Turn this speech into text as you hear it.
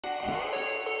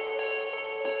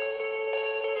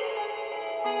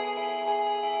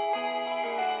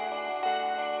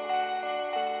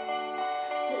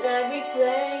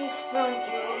place from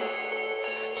your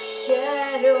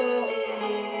shadow. It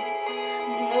is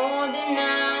more than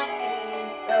I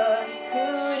thought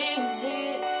could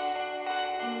exist.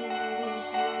 You moved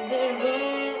through the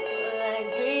room like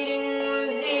breathing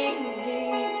was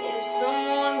easy. If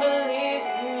someone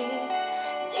believed me,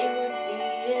 they would be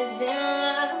as in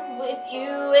love with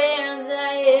you as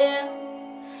I am.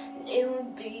 They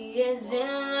would be as in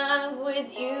love with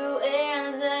you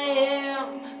as I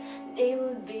am. They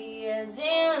would be as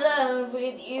in love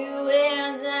with you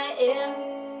as I am.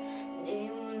 They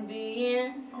would be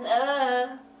in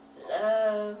love,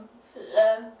 love,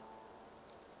 love.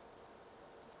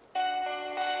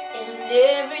 And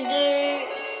every day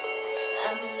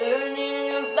I'm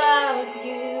learning about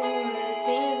you, the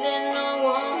things that no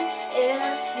one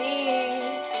else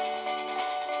sees.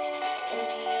 And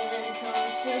the end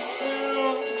comes too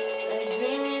soon, like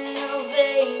dreaming of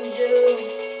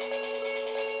angels.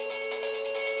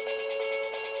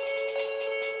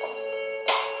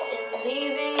 And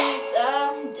leaving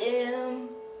without them.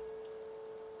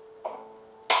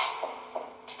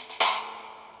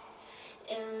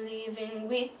 And leaving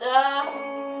without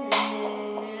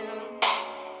them.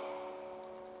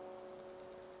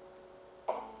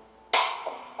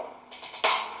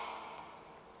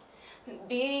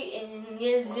 Being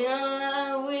as in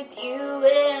love with you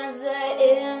as I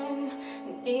am.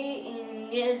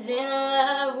 Being as in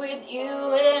love with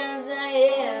you as I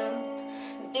am.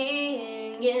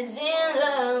 Being as in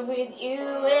love with you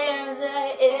as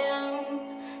I am.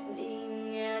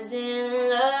 Being as in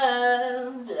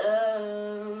love,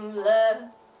 love, love.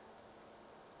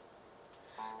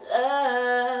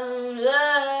 Love,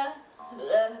 love,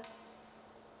 love.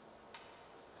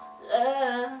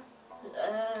 Love,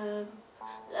 love,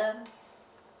 love.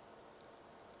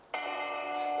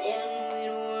 And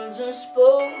with words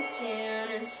unspoken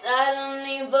and silent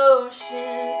devotion,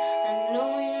 I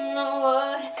know you know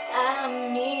what I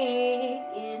mean.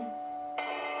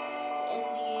 And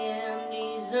the end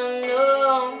is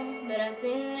unknown, but I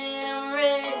think that I'm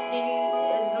ready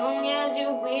as long as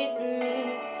you're with me.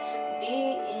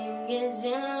 Being as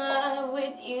in love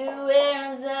with you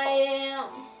as I am.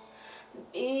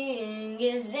 Being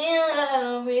as in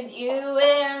love with you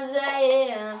as I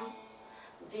am.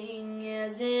 Being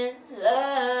as in